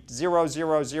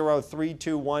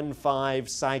 500.0003215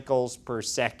 cycles per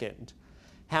second.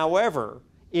 However,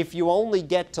 if you only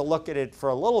get to look at it for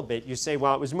a little bit, you say,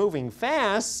 well, it was moving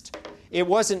fast. It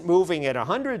wasn't moving at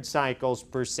 100 cycles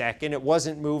per second. It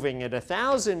wasn't moving at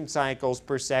 1,000 cycles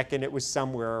per second. It was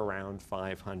somewhere around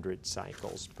 500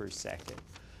 cycles per second.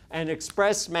 And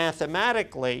expressed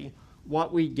mathematically,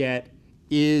 what we get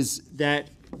is that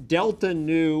delta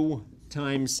nu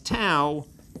times tau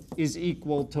is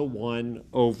equal to 1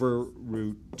 over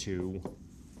root 2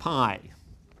 pi.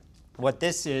 What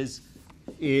this is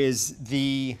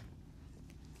the,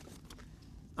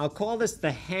 I'll call this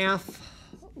the half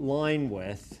line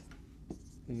width,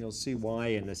 and you'll see why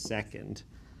in a second.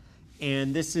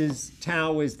 And this is,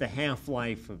 tau is the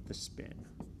half-life of the spin.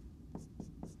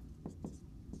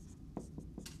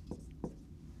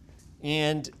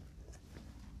 And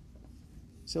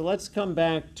so let's come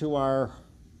back to our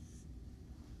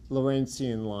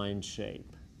Lorentzian line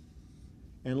shape.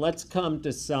 And let's come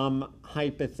to some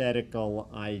hypothetical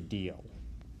ideal.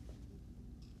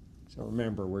 So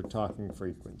remember, we're talking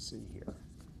frequency here.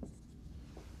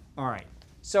 All right,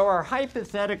 so our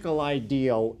hypothetical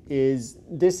ideal is,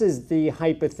 this is the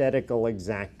hypothetical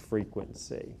exact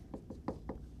frequency.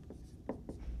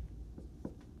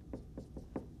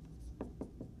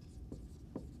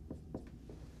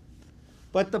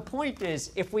 But the point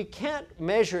is, if we can't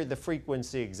measure the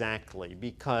frequency exactly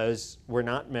because we're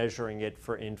not measuring it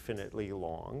for infinitely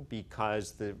long,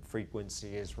 because the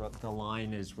frequency is, the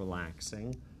line is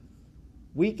relaxing,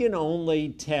 we can only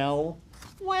tell,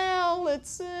 well,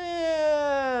 it's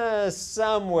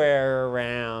somewhere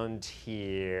around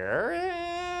here.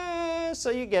 So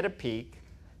you get a peak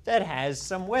that has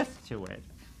some width to it.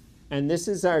 And this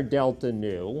is our delta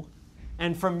nu.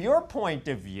 And from your point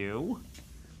of view,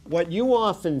 what you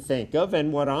often think of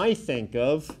and what I think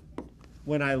of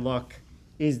when I look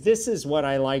is this is what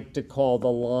I like to call the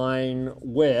line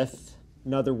width.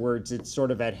 In other words, it's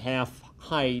sort of at half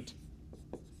height.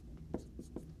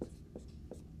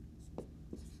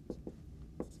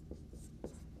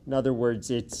 In other words,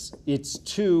 it's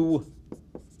 2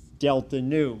 delta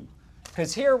nu.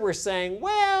 Because here we're saying,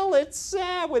 well, it's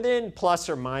within plus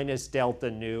or minus delta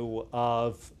nu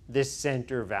of this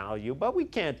center value, but we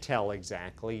can't tell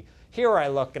exactly. Here I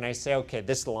look and I say, OK,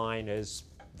 this line is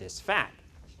this fat.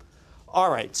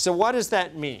 All right, so what does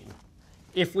that mean?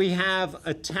 If we have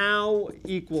a tau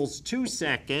equals 2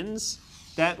 seconds,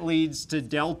 that leads to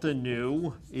delta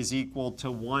nu is equal to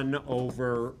 1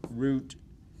 over root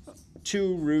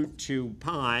 2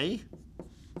 pi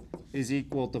is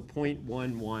equal to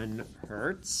 0.11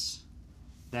 hertz.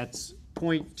 That's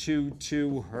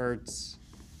 0.22 hertz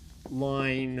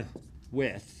line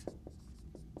width.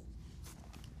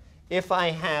 If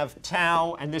I have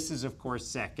tau, and this is of course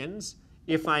seconds,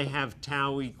 if I have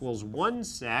tau equals 1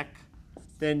 sec,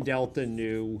 then delta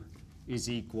nu is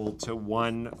equal to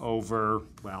 1 over,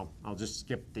 well, I'll just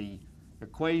skip the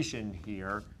equation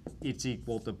here. It's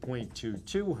equal to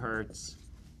 0.22 hertz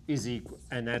is equal,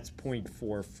 and that's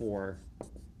 0.44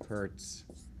 hertz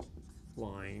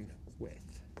line width.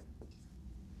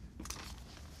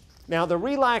 Now, the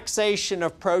relaxation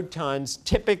of protons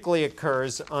typically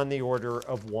occurs on the order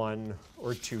of 1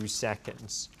 or 2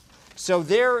 seconds. So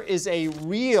there is a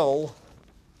real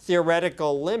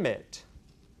theoretical limit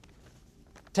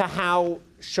to how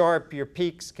sharp your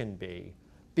peaks can be,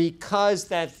 because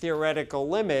that theoretical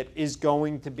limit is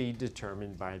going to be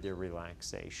determined by their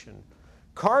relaxation.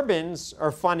 Carbons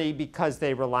are funny because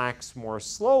they relax more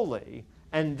slowly.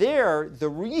 And there, the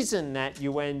reason that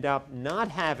you end up not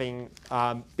having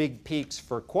big peaks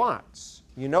for quarks,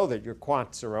 you know that your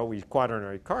quarks are always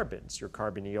quaternary carbons, your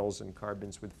carbonyls and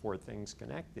carbons with 4 things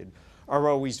connected, are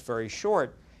always very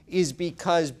short, is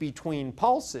because between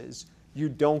pulses, you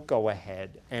don't go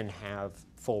ahead and have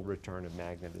full return of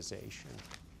magnetization.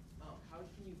 How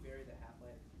can you vary the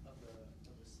half-life of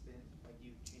the spin? Like, do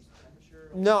you change the temperature?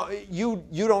 No,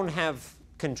 you don't have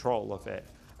control of it.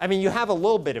 I mean, you have a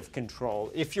little bit of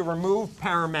control. If you remove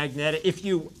paramagnetic, if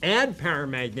you add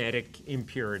paramagnetic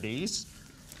impurities,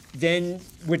 then,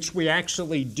 which we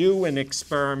actually do in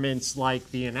experiments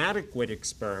like the inadequate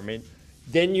experiment,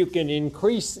 then you can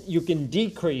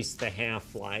decrease the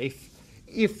half-life.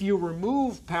 If you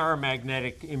remove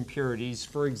paramagnetic impurities,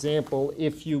 for example,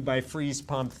 if you, by freeze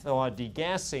pump thaw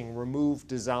degassing, remove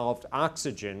dissolved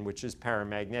oxygen, which is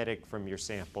paramagnetic from your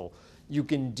sample, you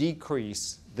can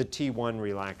decrease the T1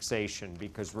 relaxation,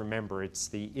 because remember, it's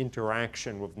the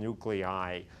interaction with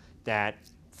nuclei that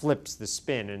flips the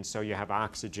spin, and so you have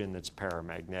oxygen that's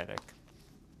paramagnetic.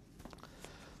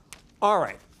 All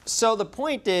right, so the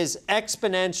point is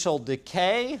exponential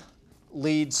decay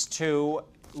leads to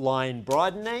line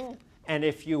broadening, and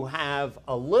if you have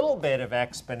a little bit of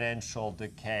exponential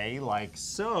decay, like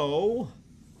so,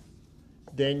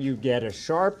 then you get a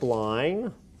sharp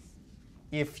line.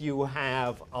 If you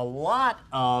have a lot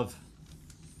of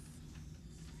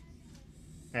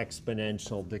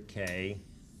exponential decay,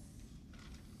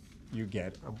 you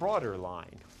get a broader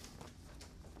line.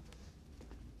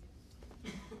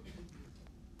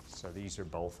 So these are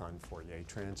both on Fourier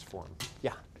transform.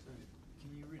 Yeah?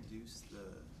 Can you reduce the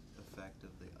effect of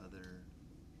the other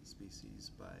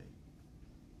species by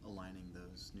aligning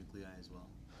those nuclei as well?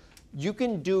 You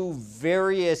can do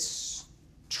various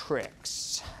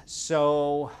tricks.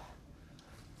 So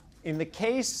in the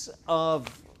case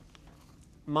of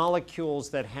molecules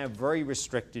that have very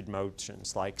restricted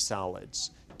motions, like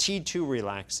solids, T2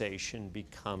 relaxation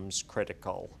becomes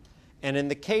critical. And in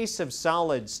the case of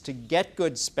solids, to get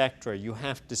good spectra, you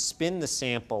have to spin the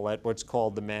sample at what's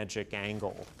called the magic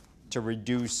angle to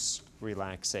reduce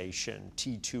relaxation,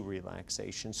 T2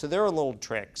 relaxation. So there are little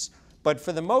tricks. But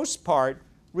for the most part,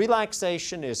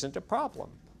 relaxation isn't a problem.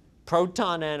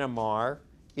 Proton NMR,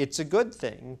 it's a good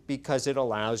thing because it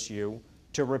allows you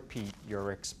to repeat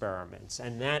your experiments.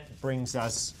 And that brings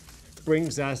us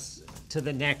to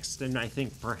the next, and I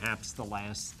think perhaps the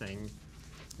last thing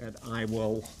that I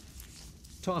will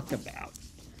talk about.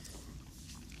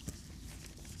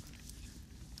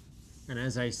 And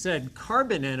as I said,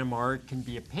 carbon NMR can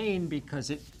be a pain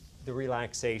because the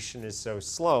relaxation is so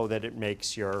slow that it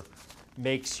makes your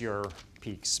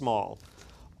peak small.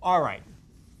 All right.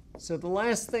 So the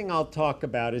last thing I'll talk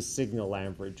about is signal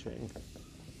averaging.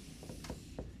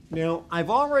 Now, I've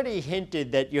already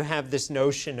hinted that you have this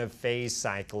notion of phase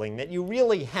cycling, that you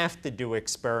really have to do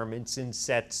experiments in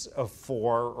sets of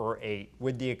 4 or 8,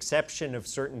 with the exception of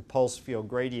certain pulse field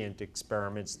gradient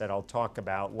experiments that I'll talk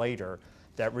about later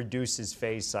that reduces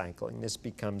phase cycling. This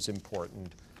becomes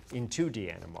important in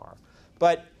 2D NMR.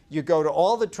 But you go to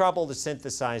all the trouble to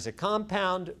synthesize a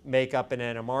compound, make up an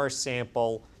NMR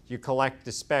sample, you collect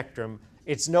the spectrum.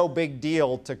 It's no big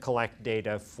deal to collect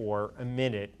data for a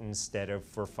minute instead of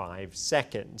for 5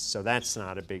 seconds. So that's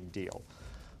not a big deal.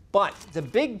 But the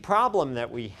big problem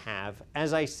that we have,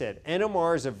 as I said,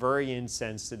 NMR is a very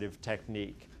insensitive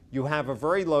technique. You have a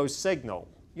very low signal.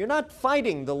 You're not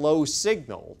fighting the low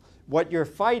signal. What you're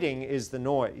fighting is the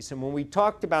noise. And when we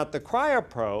talked about the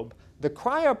cryoprobe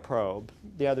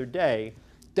the other day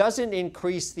doesn't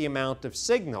increase the amount of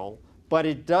signal, but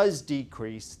it does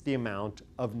decrease the amount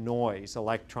of noise,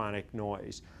 electronic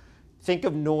noise. Think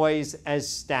of noise as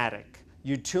static.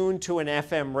 You tune to an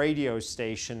FM radio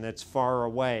station that's far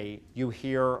away, you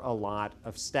hear a lot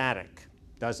of static.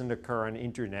 Doesn't occur on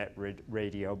internet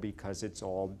radio because it's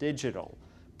all digital.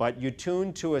 But you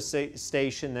tune to a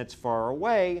station that's far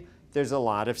away, there's a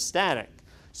lot of static.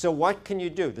 So what can you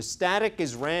do? The static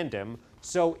is random.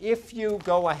 So if you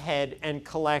go ahead and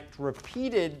collect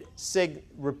repeated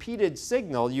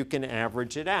signal, you can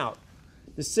average it out.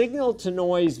 The signal to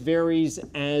noise varies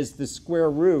as the square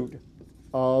root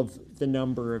of the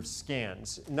number of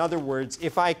scans. In other words,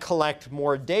 if I collect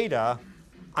more data,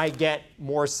 I get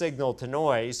more signal to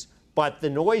noise, but the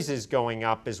noise is going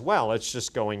up as well. It's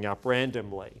just going up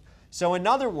randomly. So in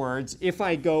other words, if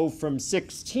I go from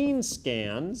 16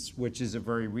 scans, which is a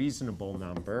very reasonable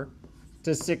number,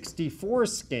 to 64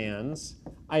 scans,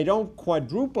 I don't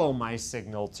quadruple my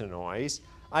signal to noise,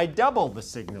 I double the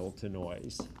signal to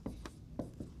noise.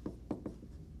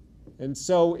 And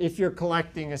so if you're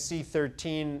collecting a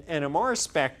C13 NMR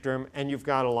spectrum and you've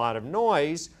got a lot of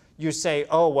noise, you say,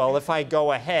 oh, well, if I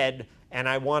go ahead and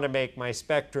I want to make my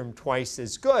spectrum twice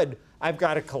as good, I've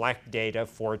got to collect data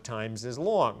 4 times as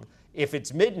long. If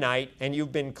it's midnight and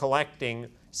you've been collecting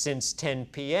since 10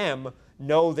 p.m.,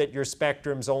 know that your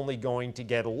spectrum's only going to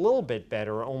get a little bit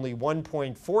better, only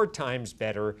 1.4 times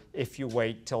better if you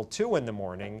wait till 2 in the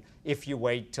morning. If you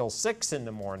wait till 6 in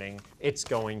the morning, it's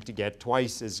going to get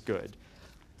twice as good.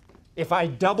 If I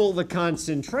double the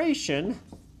concentration,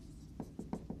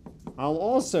 I'll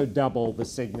also double the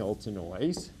signal to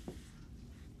noise.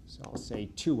 So I'll say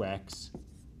 2x.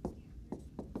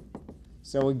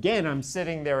 So again, I'm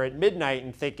sitting there at midnight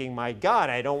and thinking, my God,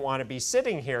 I don't want to be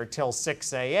sitting here till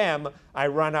 6 a.m. I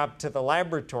run up to the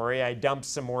laboratory, I dump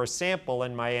some more sample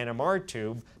in my NMR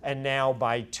tube, and now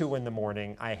by 2 in the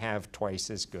morning, I have twice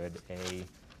as good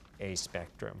a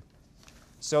spectrum.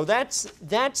 So that's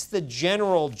the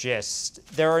general gist.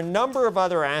 There are a number of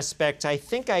other aspects. I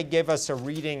think I give us a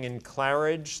reading in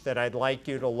Claridge that I'd like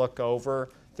you to look over.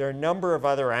 There are a number of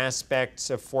other aspects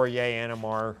of Fourier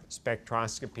NMR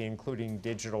spectroscopy, including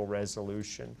digital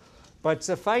resolution. But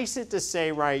suffice it to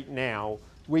say right now,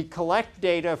 we collect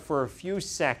data for a few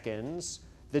seconds.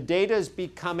 The data is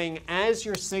becoming, as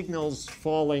your signal's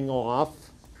falling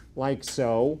off, like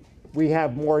so. We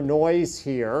have more noise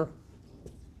here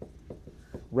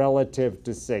relative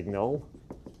to signal.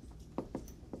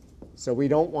 So we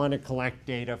don't want to collect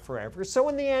data forever. So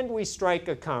in the end, we strike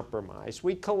a compromise.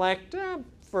 We collect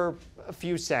for a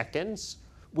few seconds.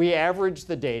 We average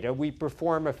the data. We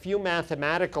perform a few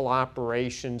mathematical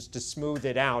operations to smooth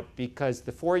it out because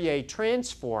the Fourier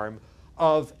transform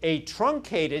of a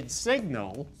truncated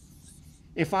signal,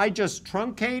 if I just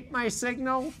truncate my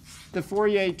signal, the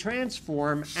Fourier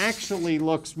transform actually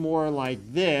looks more like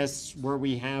this, where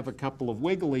we have a couple of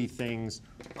wiggly things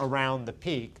around the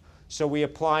peak. So we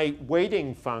apply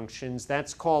weighting functions.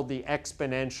 That's called the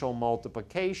exponential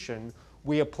multiplication.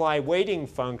 We apply weighting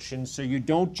functions so you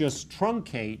don't just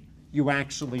truncate, you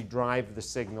actually drive the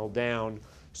signal down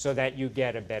so that you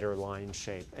get a better line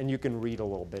shape. And you can read a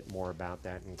little bit more about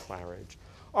that in Claridge.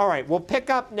 All right, we'll pick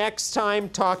up next time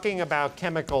talking about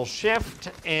chemical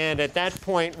shift. And at that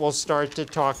point, we'll start to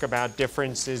talk about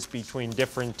differences between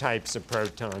different types of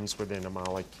protons within a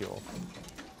molecule.